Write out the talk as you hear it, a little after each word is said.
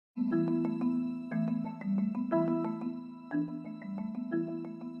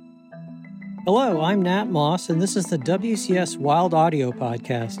Hello, I'm Nat Moss, and this is the WCS Wild Audio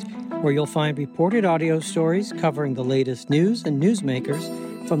Podcast, where you'll find reported audio stories covering the latest news and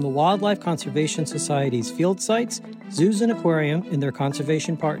newsmakers from the Wildlife Conservation Society's field sites, zoos, and aquarium, and their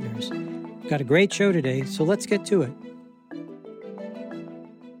conservation partners. We've got a great show today, so let's get to it.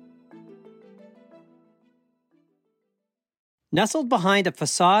 Nestled behind a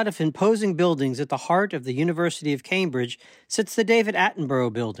facade of imposing buildings at the heart of the University of Cambridge sits the David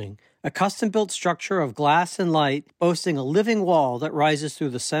Attenborough Building, a custom-built structure of glass and light boasting a living wall that rises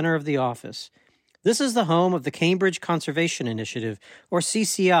through the center of the office. This is the home of the Cambridge Conservation Initiative, or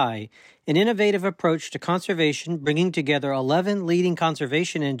CCI, an innovative approach to conservation bringing together 11 leading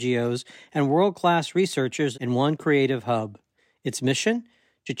conservation NGOs and world-class researchers in one creative hub. Its mission?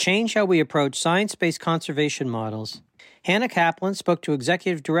 To change how we approach science-based conservation models. Hannah Kaplan spoke to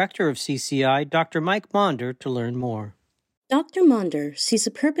Executive Director of CCI, Dr. Mike Maunder, to learn more. Dr. Maunder sees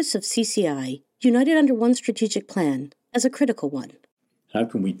the purpose of CCI, united under one strategic plan, as a critical one. How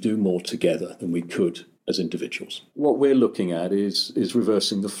can we do more together than we could as individuals? What we're looking at is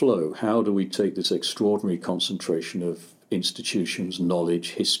reversing the flow. How do we take this extraordinary concentration of institutions,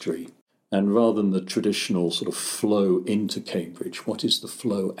 knowledge, history, and rather than the traditional sort of flow into Cambridge, what is the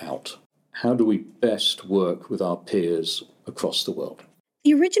flow out? How do we best work with our peers across the world?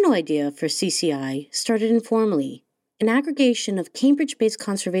 The original idea for CCI started informally, an aggregation of Cambridge-based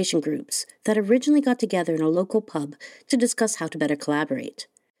conservation groups that originally got together in a local pub to discuss how to better collaborate.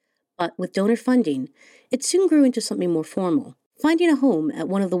 But with donor funding, it soon grew into something more formal, finding a home at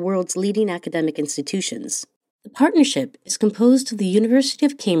one of the world's leading academic institutions. The partnership is composed of the University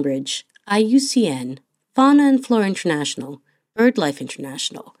of Cambridge, IUCN, Fauna and Flora International, BirdLife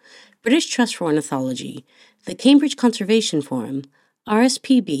International, British Trust for Ornithology, the Cambridge Conservation Forum,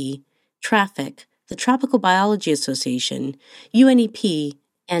 RSPB, Traffic, the Tropical Biology Association, UNEP,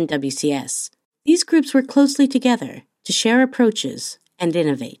 and WCS. These groups work closely together to share approaches and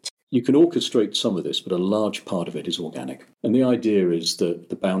innovate. You can orchestrate some of this, but a large part of it is organic. And the idea is that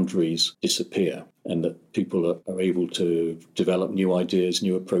the boundaries disappear and that people are able to develop new ideas,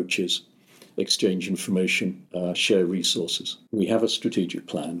 new approaches, exchange information, share resources. We have a strategic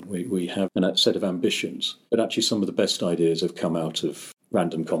plan. We have a set of ambitions. But actually some of the best ideas have come out of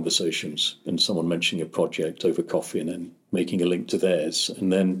random conversations and someone mentioning a project over coffee and then making a link to theirs.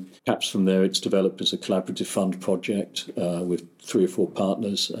 And then perhaps from there it's developed as a collaborative fund project with 3 or 4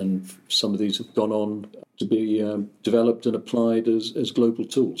 partners. And some of these have gone on to be developed and applied as global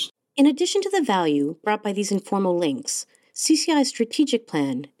tools. In addition to the value brought by these informal links, CCI's strategic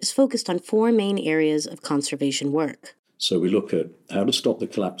plan is focused on 4 main areas of conservation work. So we look at how to stop the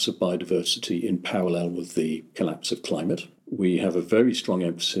collapse of biodiversity in parallel with the collapse of climate. We have a very strong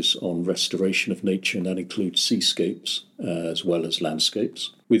emphasis on restoration of nature, and that includes seascapes as well as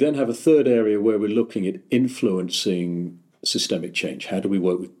landscapes. We then have a third area where we're looking at influencing systemic change. How do we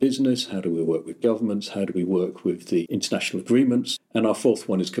work with business? How do we work with governments? How do we work with the international agreements? And our fourth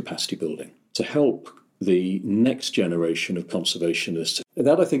one is capacity building to help the next generation of conservationists.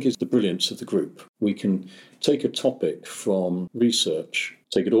 That, I think, is the brilliance of the group. We can take a topic from research,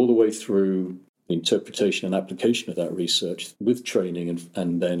 take it all the way through the interpretation and application of that research with training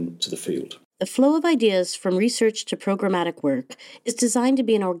and then to the field. The flow of ideas from research to programmatic work is designed to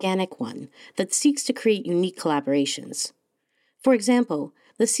be an organic one that seeks to create unique collaborations. For example,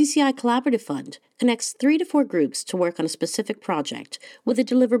 the CCI Collaborative Fund connects 3 to 4 groups to work on a specific project with a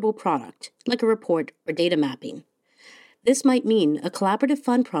deliverable product, like a report or data mapping. This might mean a collaborative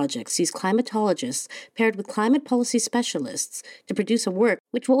fund project sees climatologists paired with climate policy specialists to produce a work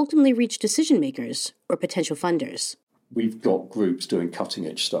which will ultimately reach decision makers or potential funders. We've got groups doing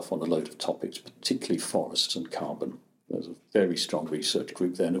cutting-edge stuff on a load of topics, particularly forests and carbon. There's a very strong research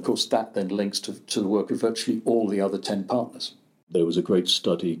group there, and of course that then links to the work of virtually all the other 10 partners. There was a great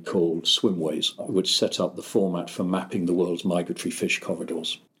study called Swimways, which set up the format for mapping the world's migratory fish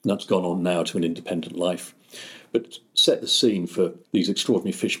corridors. And that's gone on now to an independent life, but set the scene for these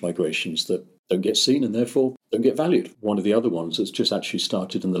extraordinary fish migrations that don't get seen and therefore don't get valued. One of the other ones that's just actually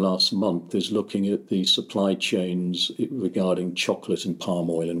started in the last month is looking at the supply chains regarding chocolate and palm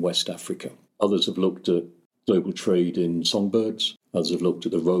oil in West Africa. Others have looked at global trade in songbirds. Others have looked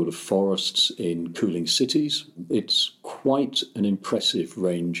at the role of forests in cooling cities. It's quite an impressive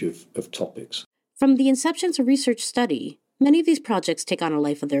range of topics. From the inception of research study, many of these projects take on a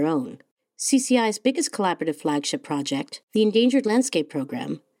life of their own. CCI's biggest collaborative flagship project, the Endangered Landscape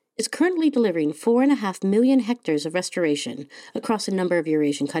Program, is currently delivering 4.5 million hectares of restoration across a number of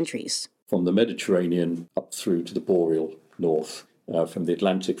Eurasian countries. From the Mediterranean up through to the boreal north, from the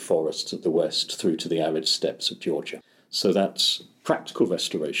Atlantic forests of the west through to the arid steppes of Georgia. So that's practical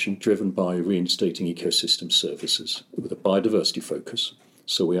restoration driven by reinstating ecosystem services with a biodiversity focus.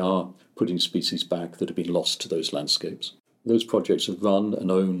 So we are putting species back that have been lost to those landscapes. Those projects are run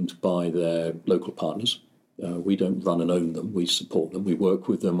and owned by their local partners. We don't run and own them, we support them. We work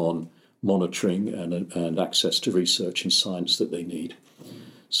with them on monitoring and access to research and science that they need.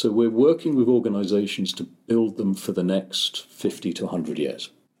 So we're working with organisations to build them for the next 50 to 100 years.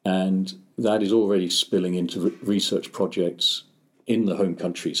 And that is already spilling into research projects in the home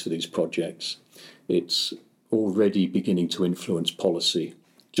countries for these projects. It's already beginning to influence policy.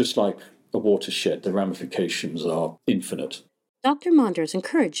 Just like a watershed, the ramifications are infinite. Dr. Maunder is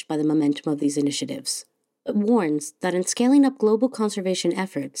encouraged by the momentum of these initiatives, but warns that in scaling up global conservation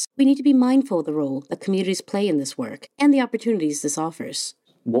efforts, we need to be mindful of the role that communities play in this work and the opportunities this offers.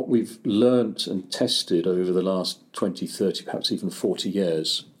 What we've learnt and tested over the last 20, 30, perhaps even 40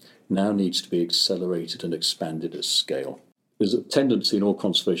 years now needs to be accelerated and expanded at scale. There's a tendency in all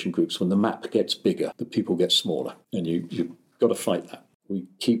conservation groups when the map gets bigger, the people get smaller, and you've got to fight that. We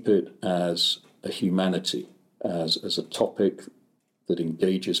keep it as a humanity, as a topic that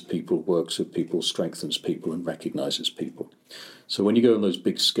engages people, works with people, strengthens people, and recognises people. So when you go on those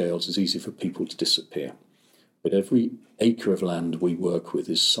big scales, it's easy for people to disappear. But every acre of land we work with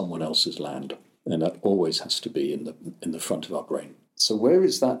is someone else's land, and that always has to be in the front of our brain. So where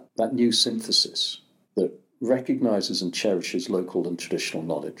is that new synthesis that recognises and cherishes local and traditional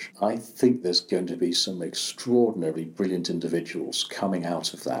knowledge? I think there's going to be some extraordinarily brilliant individuals coming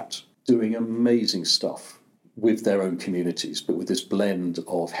out of that, doing amazing stuff with their own communities, but with this blend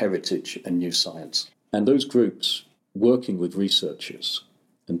of heritage and new science. And those groups working with researchers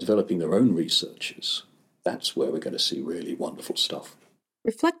and developing their own researchers, that's where we're going to see really wonderful stuff.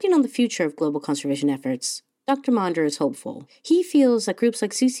 Reflecting on the future of global conservation efforts, Dr. Maunder is hopeful. He feels that groups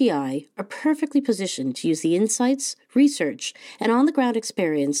like CCI are perfectly positioned to use the insights, research, and on-the-ground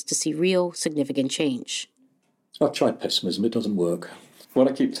experience to see real, significant change. I've tried pessimism, it doesn't work. What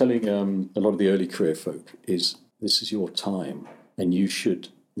I keep telling a lot of the early career folk is this is your time and you should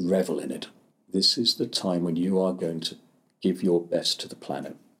revel in it. This is the time when you are going to give your best to the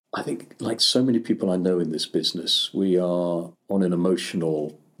planet. I think, like so many people I know in this business, we are on an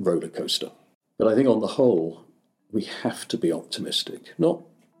emotional roller coaster. But I think on the whole, we have to be optimistic, not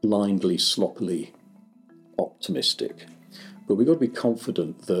blindly, sloppily optimistic, but we've got to be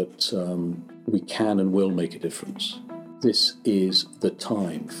confident that we can and will make a difference. This is the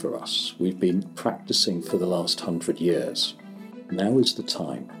time for us. We've been practicing for the last 100 years. Now is the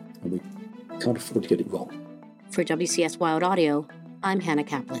time, and we can't afford to get it wrong. For WCS Wild Audio, I'm Hannah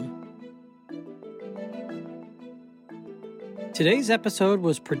Kaplan. Today's episode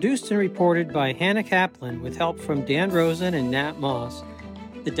was produced and reported by Hannah Kaplan with help from Dan Rosen and Nat Moss.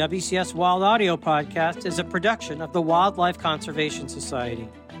 The WCS Wild Audio podcast is a production of the Wildlife Conservation Society.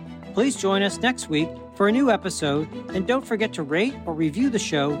 Please join us next week for a new episode, and don't forget to rate or review the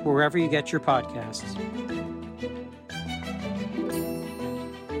show wherever you get your podcasts.